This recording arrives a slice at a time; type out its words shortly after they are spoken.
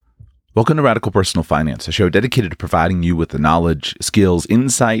Welcome to Radical Personal Finance, a show dedicated to providing you with the knowledge, skills,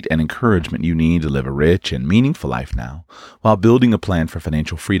 insight, and encouragement you need to live a rich and meaningful life now, while building a plan for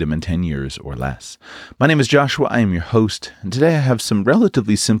financial freedom in 10 years or less. My name is Joshua, I am your host, and today I have some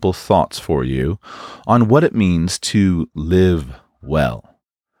relatively simple thoughts for you on what it means to live well.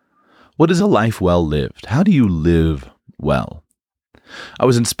 What is a life well lived? How do you live well? I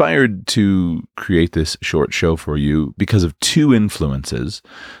was inspired to create this short show for you because of two influences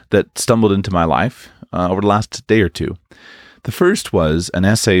that stumbled into my life over the last day or two. The first was an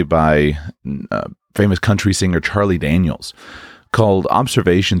essay by famous country singer Charlie Daniels called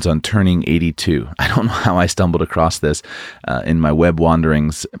Observations on Turning 82. I don't know how I stumbled across this in my web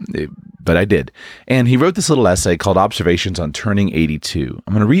wanderings, but I did. And he wrote this little essay called Observations on Turning 82.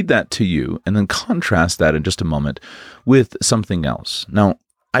 I'm going to read that to you and then contrast that in just a moment with something else. Now,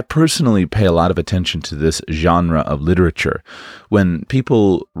 I personally pay a lot of attention to this genre of literature. When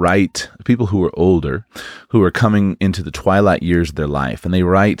people write, people who are older, who are coming into the twilight years of their life, and they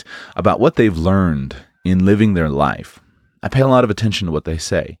write about what they've learned in living their life, I pay a lot of attention to what they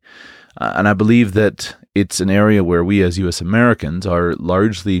say. And I believe that it's an area where we as U.S. Americans are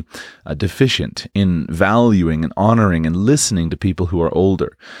largely deficient in valuing and honoring and listening to people who are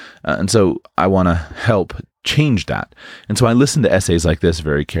older. And so I want to help change that. And so I listen to essays like this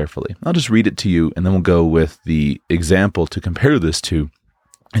very carefully. I'll just read it to you, and then we'll go with the example to compare this to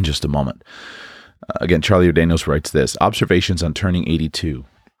in just a moment. Again, Charlie Daniels writes this, Observations on Turning 82.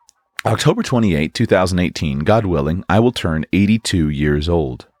 October 28, 2018, God willing, I will turn 82 years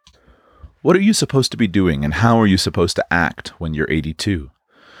old. What are you supposed to be doing, and how are you supposed to act when you're 82?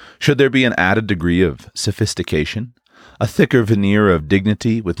 Should there be an added degree of sophistication, a thicker veneer of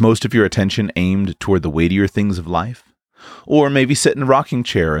dignity with most of your attention aimed toward the weightier things of life? Or maybe sit in a rocking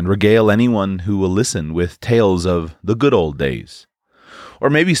chair and regale anyone who will listen with tales of the good old days?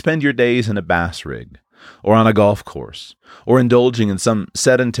 Or maybe spend your days in a bass rig, or on a golf course, or indulging in some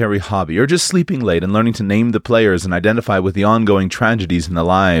sedentary hobby, or just sleeping late and learning to name the players and identify with the ongoing tragedies in the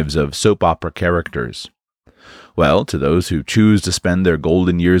lives of soap opera characters. Well, to those who choose to spend their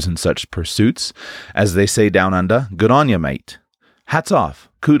golden years in such pursuits, as they say down under, good on ya, mate. Hats off,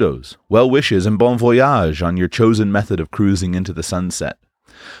 kudos, well wishes, and bon voyage on your chosen method of cruising into the sunset.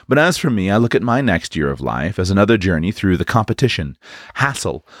 But as for me, I look at my next year of life as another journey through the competition,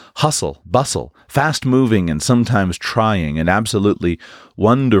 hassle, hustle, bustle, fast-moving and sometimes trying and absolutely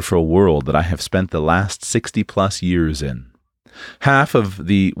wonderful world that I have spent the last 60-plus years in. Half of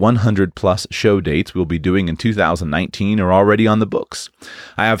the 100-plus show dates we'll be doing in 2019 are already on the books.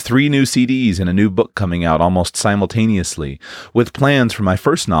 I have 3 new CDs and a new book coming out almost simultaneously, with plans for my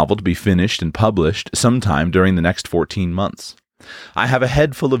first novel to be finished and published sometime during the next 14 months. I have a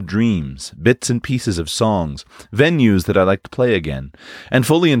head full of dreams, bits and pieces of songs, venues that I'd like to play again, and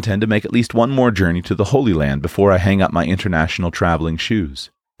fully intend to make at least one more journey to the Holy Land before I hang up my international traveling shoes.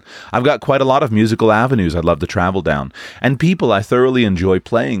 I've got quite a lot of musical avenues I'd love to travel down, and people I thoroughly enjoy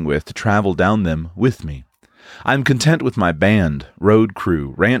playing with to travel down them with me. I'm content with my band, road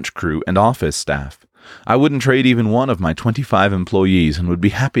crew, ranch crew, and office staff. I wouldn't trade even one of my 25 employees and would be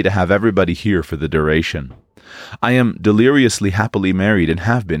happy to have everybody here for the duration. I am deliriously happily married and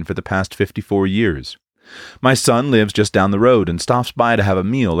have been for the past 54 years. My son lives just down the road and stops by to have a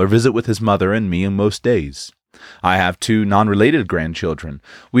meal or visit with his mother and me on most days. I have 2 non-related grandchildren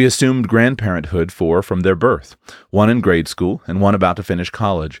we assumed grandparenthood for from their birth, one in grade school and one about to finish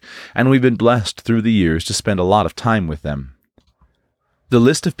college, and we've been blessed through the years to spend a lot of time with them. The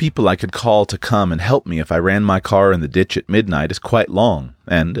list of people I could call to come and help me if I ran my car in the ditch at midnight is quite long,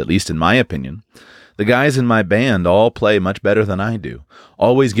 and, at least in my opinion, the guys in my band all play much better than I do,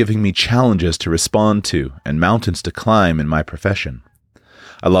 always giving me challenges to respond to and mountains to climb in my profession.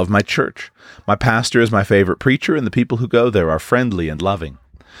 I love my church. My pastor is my favorite preacher, and the people who go there are friendly and loving.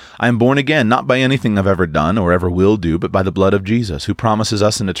 I am born again, not by anything I've ever done or ever will do, but by the blood of Jesus, who promises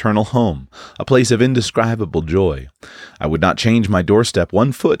us an eternal home, a place of indescribable joy. I would not change my doorstep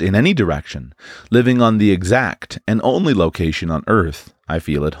 1 foot in any direction, living on the exact and only location on earth I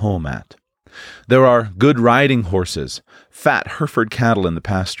feel at home at. There are good riding horses, fat Hereford cattle in the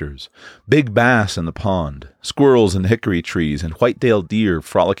pastures, big bass in the pond, squirrels in the hickory trees, and white-tailed deer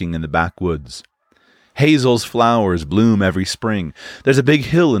frolicking in the backwoods. Hazel's flowers bloom every spring. There's a big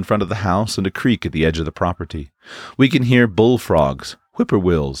hill in front of the house and a creek at the edge of the property. We can hear bullfrogs,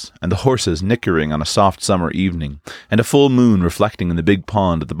 whippoorwills, and the horses nickering on a soft summer evening, and a full moon reflecting in the big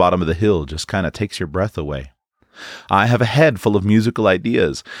pond at the bottom of the hill just kind of takes your breath away. I have a head full of musical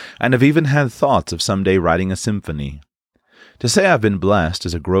ideas, and have even had thoughts of someday writing a symphony. To say I've been blessed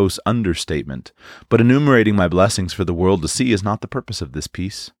is a gross understatement, but enumerating my blessings for the world to see is not the purpose of this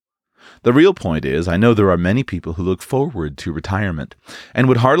piece. The real point is, I know there are many people who look forward to retirement and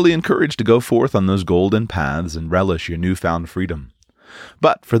would heartily encourage to go forth on those golden paths and relish your newfound freedom.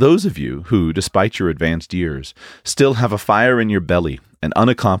 But for those of you who, despite your advanced years, still have a fire in your belly and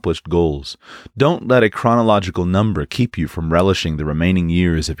unaccomplished goals, don't let a chronological number keep you from relishing the remaining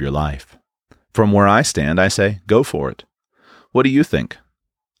years of your life. From where I stand, I say, go for it. What do you think?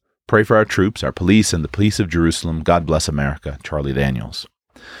 Pray for our troops, our police, and the police of Jerusalem. God bless America. Charlie Daniels.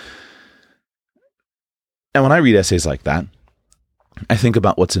 And when I read essays like that, I think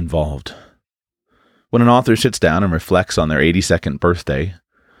about what's involved. When an author sits down and reflects on their 82nd birthday,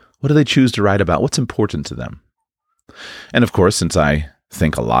 what do they choose to write about? What's important to them? And of course, since I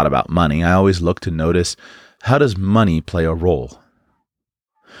think a lot about money, I always look to notice, how does money play a role?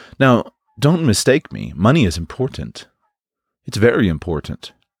 Now, don't mistake me. Money is important. It's very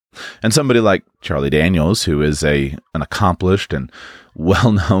important. And somebody like Charlie Daniels, who is an accomplished and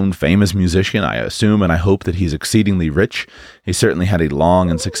well-known, famous musician, I assume and I hope that he's exceedingly rich. He certainly had a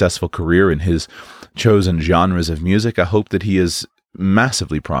long and successful career in his chosen genres of music. I hope that he is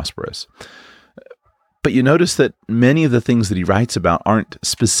massively prosperous. But you notice that many of the things that he writes about aren't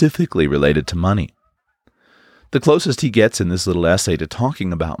specifically related to money. The closest he gets in this little essay to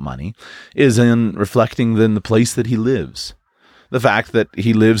talking about money is in reflecting on the place that he lives. The fact that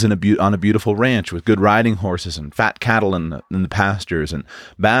he lives on a beautiful ranch with good riding horses and fat cattle in the pastures and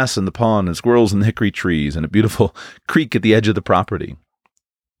bass in the pond and squirrels in the hickory trees and a beautiful creek at the edge of the property.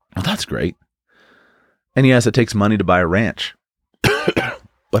 Well, that's great. And yes, it takes money to buy a ranch.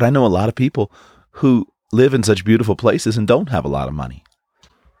 But I know a lot of people who live in such beautiful places and don't have a lot of money.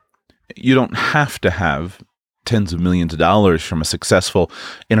 You don't have to have tens of millions of dollars from a successful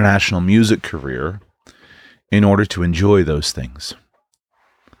international music career in order to enjoy those things.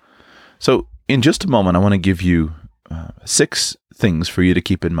 So in just a moment, I want to give you 6 things for you to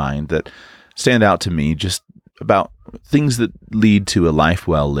keep in mind that stand out to me, just about things that lead to a life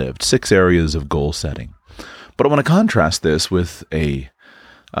well lived, 6 areas of goal setting. But I want to contrast this with a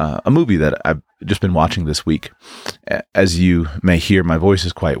movie that I've just been watching this week. As you may hear, my voice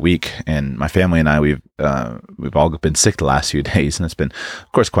is quite weak, and my family and I, we've all been sick the last few days, and it's been,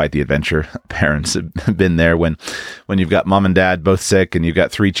 of course, quite the adventure. Parents have been there when you've got mom and dad both sick, and you've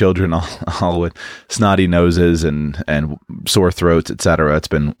got 3 children all with snotty noses and sore throats, etc. It's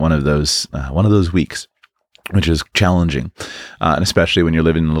been one of those weeks, which is challenging, and especially when you're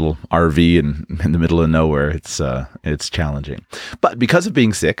living in a little RV in the middle of nowhere, it's challenging. But because of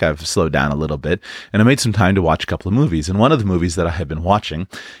being sick, I've slowed down a little bit, and I made some time to watch a couple of movies. And one of the movies that I have been watching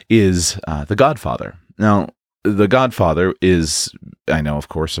is The Godfather. Now, The Godfather is, I know, of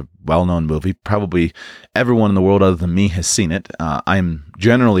course, a well-known movie. Probably everyone in the world other than me has seen it. I'm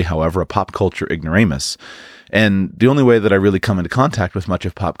generally, however, a pop culture ignoramus. And the only way that I really come into contact with much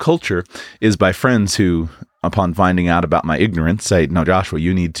of pop culture is by friends who, upon finding out about my ignorance, say, no, Joshua,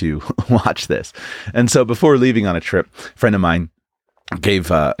 you need to watch this. And so before leaving on a trip, a friend of mine gave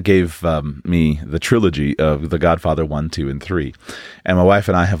me the trilogy of The Godfather 1, 2, and 3. And my wife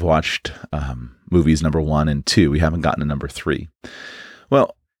and I have watched movies number 1 and 2. We haven't gotten to number 3.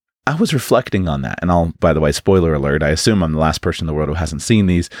 Well, I was reflecting on that. And by the way, spoiler alert, I assume I'm the last person in the world who hasn't seen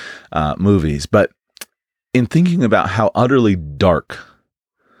these movies. But in thinking about how utterly dark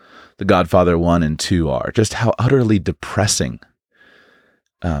The Godfather 1 and 2 are, just how utterly depressing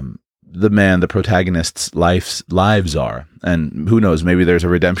the protagonist's lives are. And who knows, maybe there's a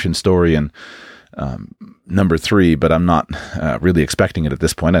redemption story in number 3, but I'm not really expecting it at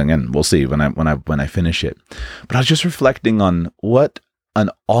this point. Again, we'll see when I finish it. But I was just reflecting on what an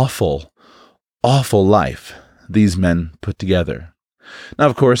awful, awful life these men put together. Now,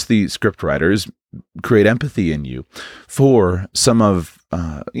 of course, the script writers create empathy in you for some of,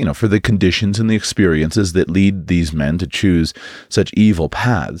 for the conditions and the experiences that lead these men to choose such evil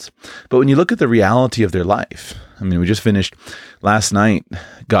paths. But when you look at the reality of their life, I mean, we just finished last night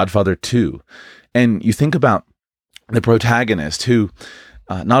Godfather 2, and you think about the protagonist who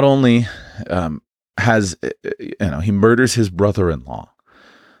not only he murders his brother-in-law,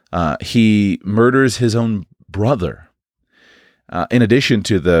 he murders his own brother, in addition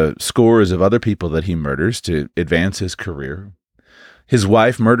to the scores of other people that he murders to advance his career. His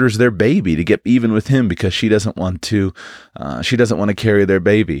wife murders their baby to get even with him because she doesn't want to carry their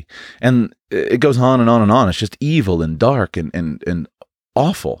baby. And it goes on and on and on. It's just evil and dark and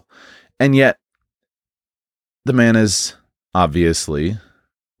awful. And yet the man is obviously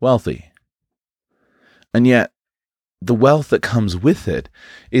wealthy. And yet the wealth that comes with it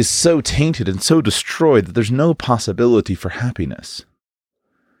is so tainted and so destroyed that there's no possibility for happiness.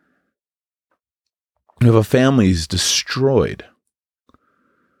 You have a family's destroyed.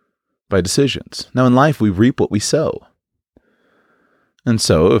 by decisions. Now, in life, we reap what we sow. And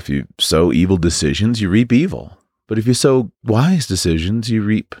so, if you sow evil decisions, you reap evil. But if you sow wise decisions, you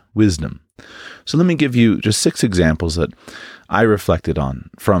reap wisdom. So let me give you just 6 examples that I reflected on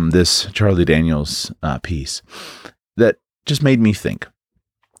from this Charlie Daniels piece that just made me think.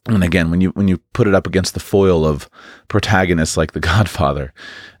 And again, when you put it up against the foil of protagonists like The Godfather,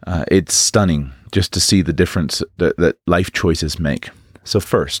 it's stunning just to see the difference that life choices make. So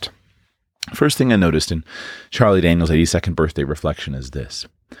first thing I noticed in Charlie Daniels' 82nd birthday reflection is this.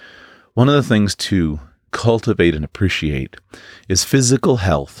 One of the things to cultivate and appreciate is physical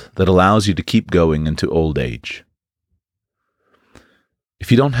health that allows you to keep going into old age.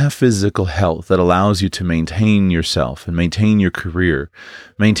 If you don't have physical health that allows you to maintain yourself and maintain your career,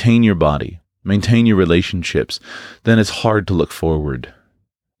 maintain your body, maintain your relationships, then it's hard to look forward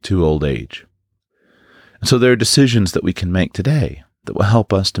to old age. And so there are decisions that we can make today that will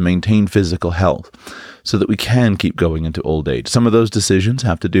help us to maintain physical health so that we can keep going into old age. Some of those decisions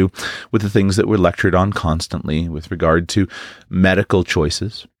have to do with the things that we're lectured on constantly with regard to medical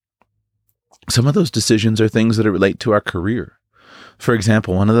choices. Some of those decisions are things that relate to our career. For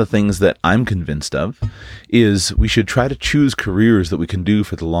example, one of the things that I'm convinced of is we should try to choose careers that we can do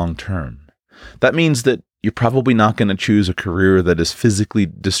for the long term. That means that you're probably not going to choose a career that is physically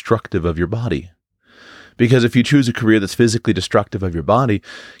destructive of your body. Because if you choose a career that's physically destructive of your body,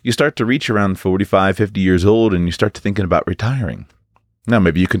 you start to reach around 45, 50 years old and you start to thinking about retiring. Now,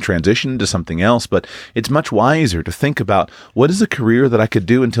 maybe you can transition to something else, but it's much wiser to think about what is a career that I could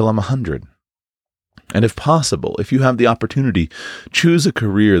do until I'm 100. And if possible, if you have the opportunity, choose a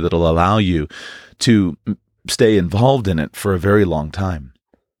career that will allow you to stay involved in it for a very long time.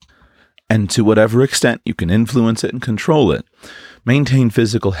 And to whatever extent you can influence it and control it, maintain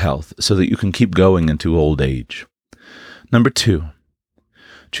physical health so that you can keep going into old age. Number 2,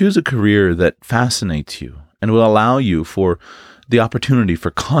 choose a career that fascinates you and will allow you for the opportunity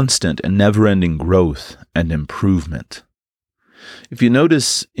for constant and never-ending growth and improvement. If you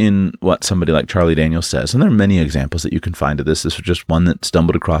notice in what somebody like Charlie Daniels says, and there are many examples that you can find of this was just one that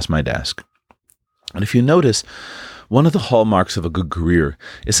stumbled across my desk. And if you notice, one of the hallmarks of a good career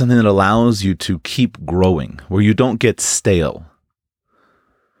is something that allows you to keep growing, where you don't get stale.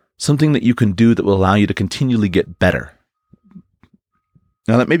 Something that you can do that will allow you to continually get better.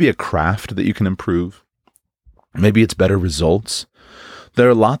 Now, that may be a craft that you can improve. Maybe it's better results. There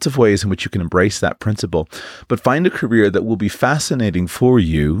are lots of ways in which you can embrace that principle, but find a career that will be fascinating for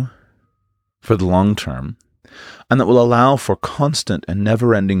you for the long term, and that will allow for constant and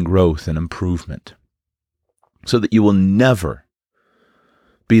never-ending growth and improvement, so that you will never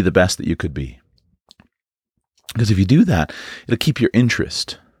be the best that you could be. Because if you do that, it'll keep your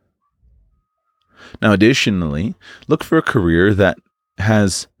interest. Now, additionally, look for a career that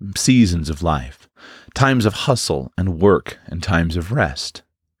has seasons of life, times of hustle and work, and times of rest.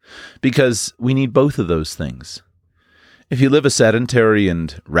 Because we need both of those things. If you live a sedentary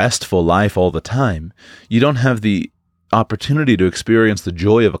and restful life all the time, you don't have the opportunity to experience the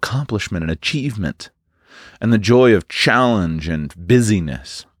joy of accomplishment and achievement, and the joy of challenge and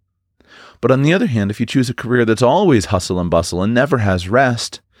busyness. But on the other hand, if you choose a career that's always hustle and bustle and never has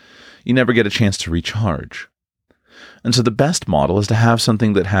rest, you never get a chance to recharge. And so the best model is to have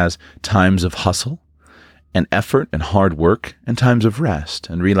something that has times of hustle and effort and hard work and times of rest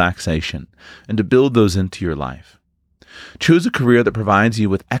and relaxation, and to build those into your life. Choose a career that provides you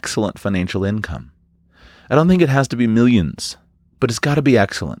with excellent financial income. I don't think it has to be millions, but it's got to be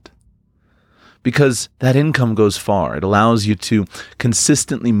excellent. Because that income goes far. It allows you to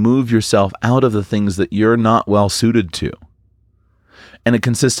consistently move yourself out of the things that you're not well suited to. And it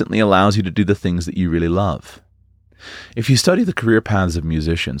consistently allows you to do the things that you really love. If you study the career paths of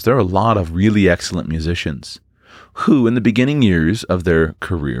musicians, there are a lot of really excellent musicians who, in the beginning years of their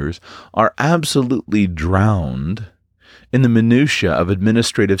careers, are absolutely drowned in the minutiae of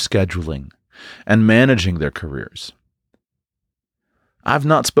administrative scheduling and managing their careers. I've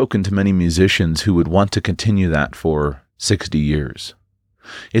not spoken to many musicians who would want to continue that for 60 years.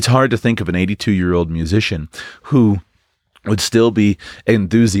 It's hard to think of an 82-year-old musician who would still be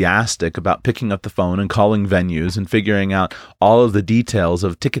enthusiastic about picking up the phone and calling venues and figuring out all of the details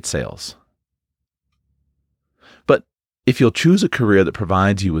of ticket sales. But if you'll choose a career that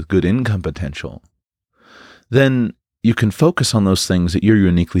provides you with good income potential, then you can focus on those things that you're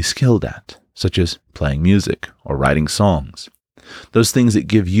uniquely skilled at, such as playing music or writing songs, those things that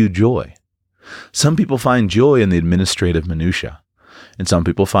give you joy. Some people find joy in the administrative minutiae, and some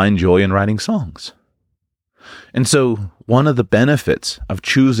people find joy in writing songs. And so one of the benefits of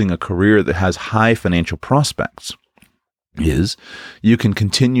choosing a career that has high financial prospects is you can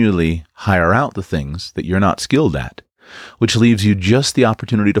continually hire out the things that you're not skilled at, which leaves you just the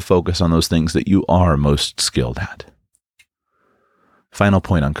opportunity to focus on those things that you are most skilled at. Final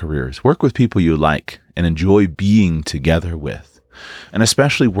point on careers. Work with people you like and enjoy being together with, and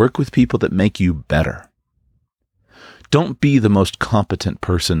especially work with people that make you better. Don't be the most competent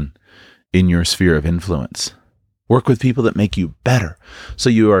person in your sphere of influence. Work with people that make you better, so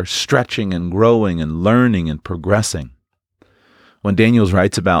you are stretching and growing and learning and progressing. When Daniels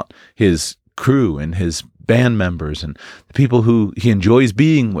writes about his crew and his band members and the people who he enjoys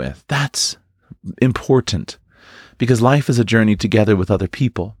being with, that's important, because life is a journey together with other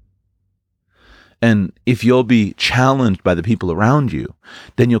people. And if you'll be challenged by the people around you,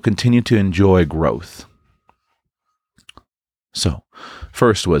 then you'll continue to enjoy growth. So,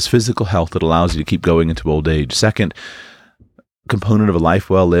 first was physical health that allows you to keep going into old age. Second component of a life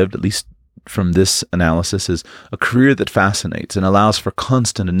well lived, at least from this analysis, is a career that fascinates and allows for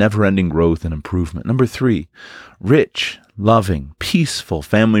constant and never-ending growth and improvement. Number 3, rich, loving, peaceful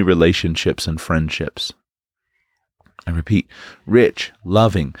family relationships and friendships. I repeat, rich,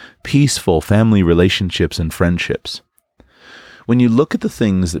 loving, peaceful family relationships and friendships. When you look at the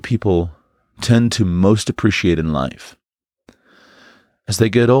things that people tend to most appreciate in life, as they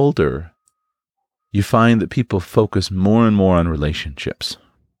get older, you find that people focus more and more on relationships.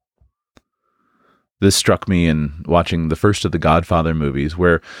 This struck me in watching the first of the Godfather movies,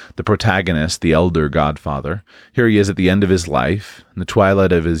 where the protagonist, the elder Godfather, here he is at the end of his life, in the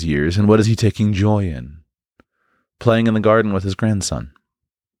twilight of his years, and what is he taking joy in? Playing in the garden with his grandson,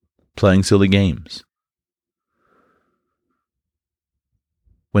 playing silly games.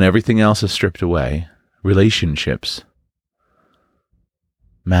 When everything else is stripped away, relationships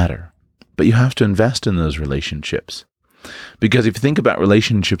matter. But you have to invest in those relationships. Because if you think about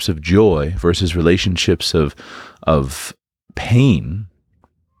relationships of joy versus relationships of pain,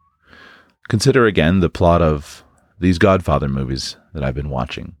 consider again the plot of these Godfather movies that I've been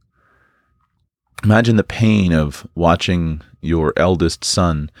watching. Imagine the pain of watching your eldest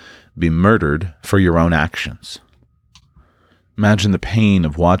son be murdered for your own actions. Imagine the pain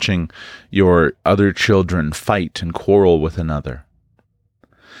of watching your other children fight and quarrel with another.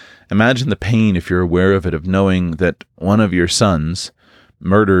 Imagine the pain, if you're aware of it, of knowing that one of your sons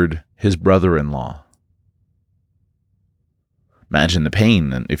murdered his brother-in-law. Imagine the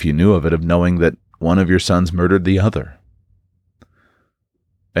pain, if you knew of it, of knowing that one of your sons murdered the other.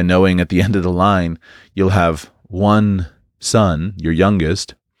 And knowing at the end of the line, you'll have one son, your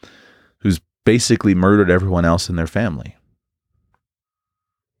youngest, who's basically murdered everyone else in their family.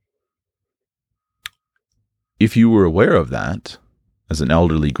 If you were aware of that, as an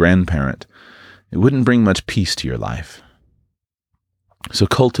elderly grandparent, it wouldn't bring much peace to your life. So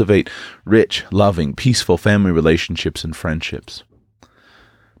cultivate rich, loving, peaceful family relationships and friendships.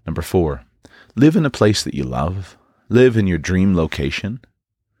 Number 4, live in a place that you love. Live in your dream location.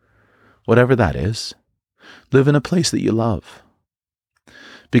 Whatever that is, live in a place that you love.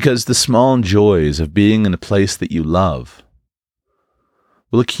 Because the small joys of being in a place that you love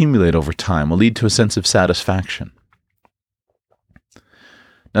will accumulate over time, will lead to a sense of satisfaction.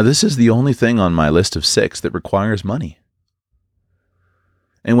 Now, this is the only thing on my list of 6 that requires money.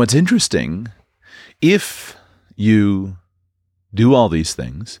 And what's interesting, if you do all these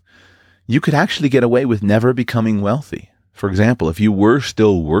things, you could actually get away with never becoming wealthy. For example, if you were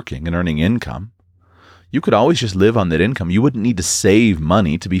still working and earning income, you could always just live on that income. You wouldn't need to save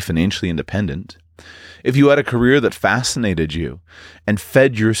money to be financially independent. If you had a career that fascinated you and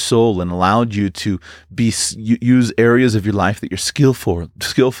fed your soul and allowed you to use areas of your life that you're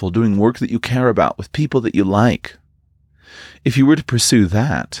skillful, doing work that you care about with people that you like, if you were to pursue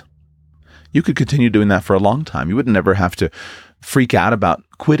that, you could continue doing that for a long time. You would never have to freak out about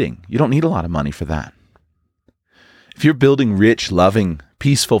quitting. You don't need a lot of money for that. If you're building rich, loving,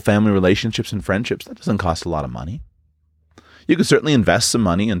 peaceful family relationships and friendships, that doesn't cost a lot of money. You could certainly invest some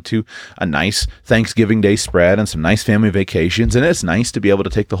money into a nice Thanksgiving Day spread and some nice family vacations. And it's nice to be able to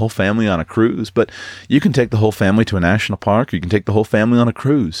take the whole family on a cruise, but you can take the whole family to a national park. Or you can take the whole family on a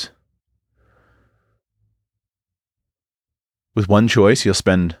cruise. With one choice, you'll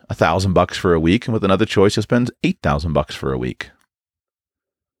spend $1,000 for a week. And with another choice, you'll spend $8,000 for a week.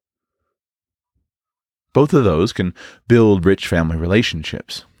 Both of those can build rich family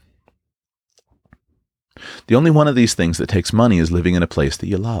relationships. The only one of these things that takes money is living in a place that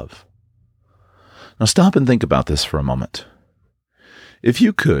you love. Now stop and think about this for a moment. If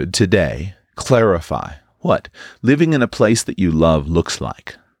you could, today, clarify what living in a place that you love looks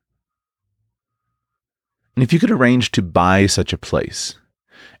like. And if you could arrange to buy such a place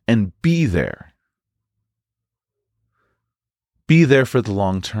and be there, Be there for the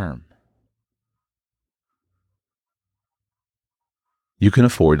long term. You can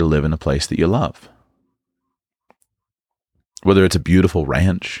afford to live in a place that you love. Whether it's a beautiful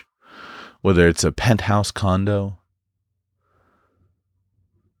ranch, whether it's a penthouse condo.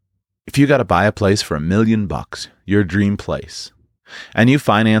 If you got to buy a place for $1 million, your dream place, and you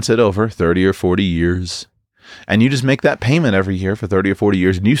finance it over 30 or 40 years, and you just make that payment every year for 30 or 40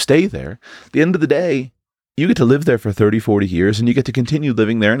 years, and you stay there, at the end of the day, you get to live there for 30, 40 years, and you get to continue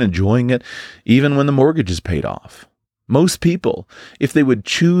living there and enjoying it even when the mortgage is paid off. Most people, if they would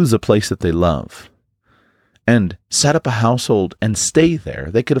choose a place that they love and set up a household and stay there,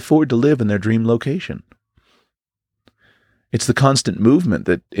 they could afford to live in their dream location. It's the constant movement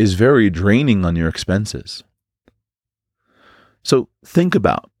that is very draining on your expenses. So think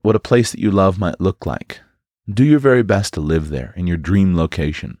about what a place that you love might look like. Do your very best to live there in your dream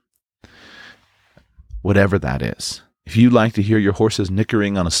location. Whatever that is. If you like to hear your horses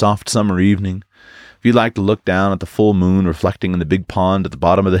nickering on a soft summer evening, if you like to look down at the full moon reflecting in the big pond at the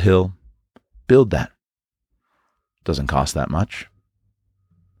bottom of the hill, build that. Doesn't cost that much.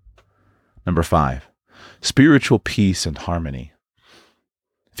 Number 5, spiritual peace and harmony.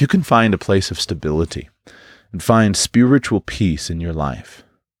 If you can find a place of stability and find spiritual peace in your life,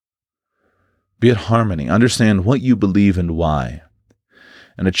 be at harmony, understand what you believe and why,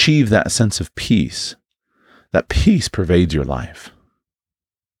 and achieve that sense of peace, that peace pervades your life.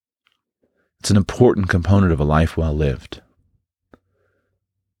 It's an important component of a life well lived.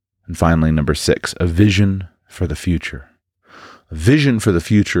 And finally, number 6, a vision for the future. A vision for the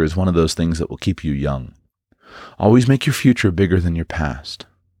future is one of those things that will keep you young. Always make your future bigger than your past.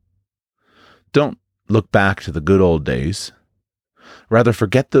 Don't look back to the good old days. Rather,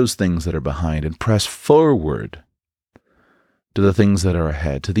 forget those things that are behind and press forward to the things that are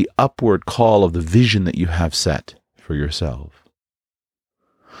ahead, to the upward call of the vision that you have set for yourself.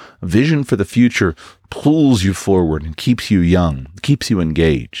 A vision for the future pulls you forward and keeps you young, keeps you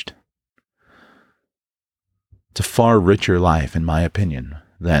engaged. It's a far richer life, in my opinion,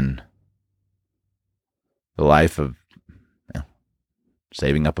 than the life of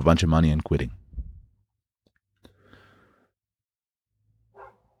saving up a bunch of money and quitting.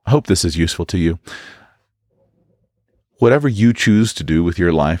 I hope this is useful to you. Whatever you choose to do with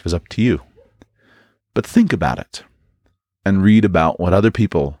your life is up to you. But think about it and read about what other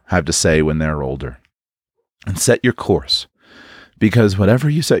people have to say when they're older. And set your course. Because whatever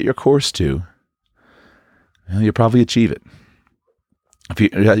you set your course to, you'll probably achieve it.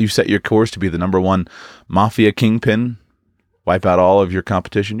 If you set your course to be the number one mafia kingpin, wipe out all of your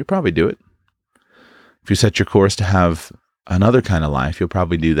competition, you'll probably do it. If you set your course to have another kind of life, you'll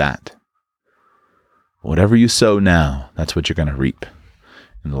probably do that. Whatever you sow now, that's what you're going to reap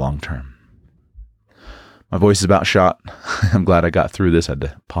in the long term. My voice is about shot. I'm glad I got through this. I had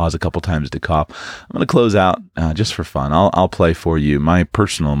to pause a couple times to cough. I'm going to close out just for fun. I'll play for you my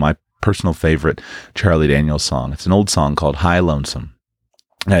personal favorite Charlie Daniels song. It's an old song called High Lonesome.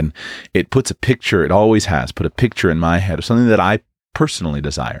 And it puts a picture, it always has, put a picture in my head of something that I personally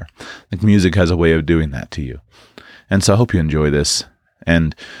desire. I think music has a way of doing that to you. And so I hope you enjoy this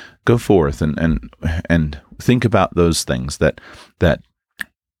and go forth and think about those things that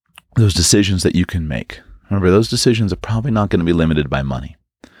those decisions that you can make. Remember, those decisions are probably not going to be limited by money.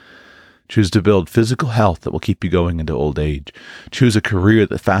 Choose to build physical health that will keep you going into old age. Choose a career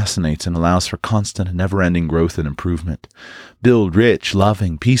that fascinates and allows for constant and never-ending growth and improvement. Build rich,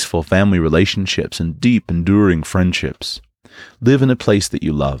 loving, peaceful family relationships and deep, enduring friendships. Live in a place that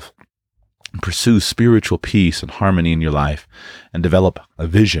you love. Pursue spiritual peace and harmony in your life, and develop a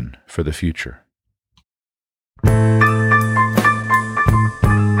vision for the future.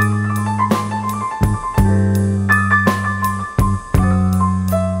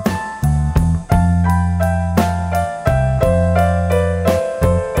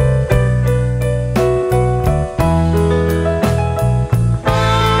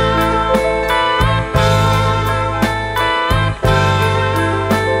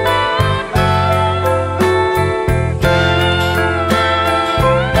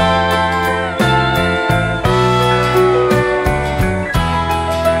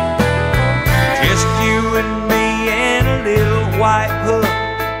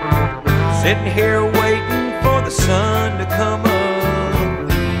 Sitting here waiting for the sun to come up,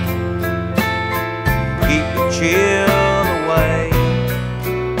 keep the chill away.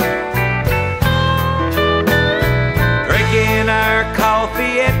 Drinking our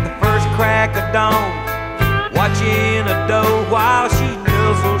coffee at the first crack of dawn, watching a doe while she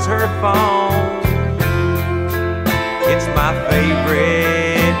nuzzles her fawn. It's my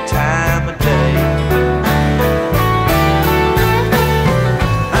favorite time of day.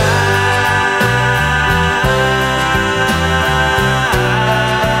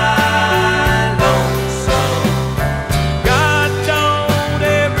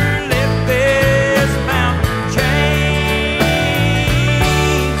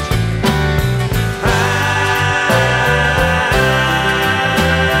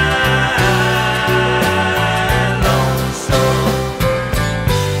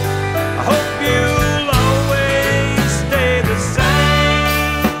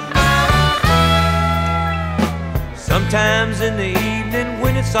 Sometimes in the evening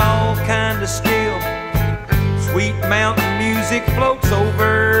when it's all kinda still, sweet mountain music floats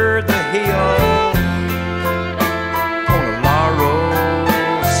over the hill on a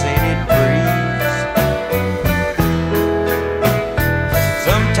laurel-scented breeze.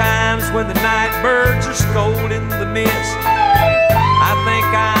 Sometimes when the night birds are scolding the mist, I think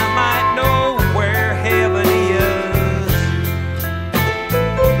I might know where heaven is.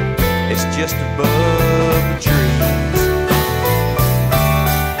 It's just above the trees.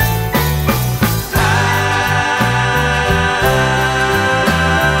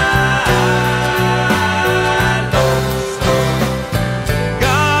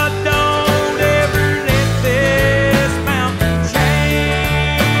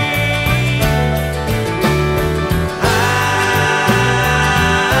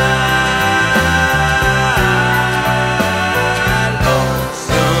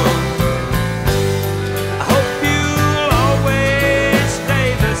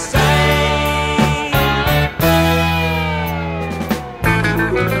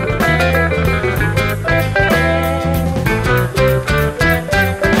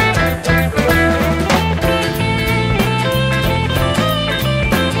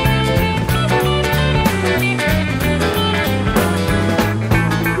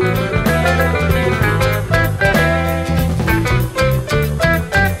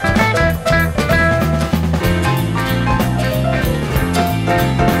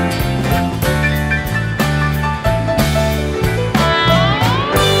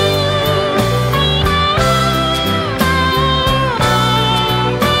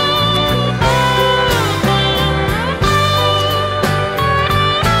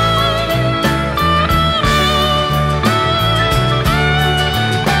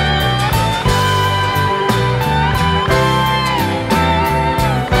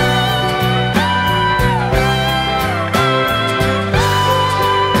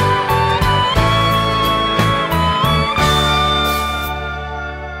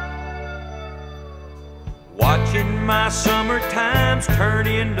 Watching my summer times turn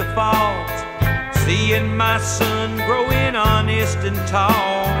into falls, seeing my son growing honest and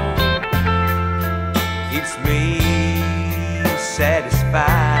tall, keeps me satisfied.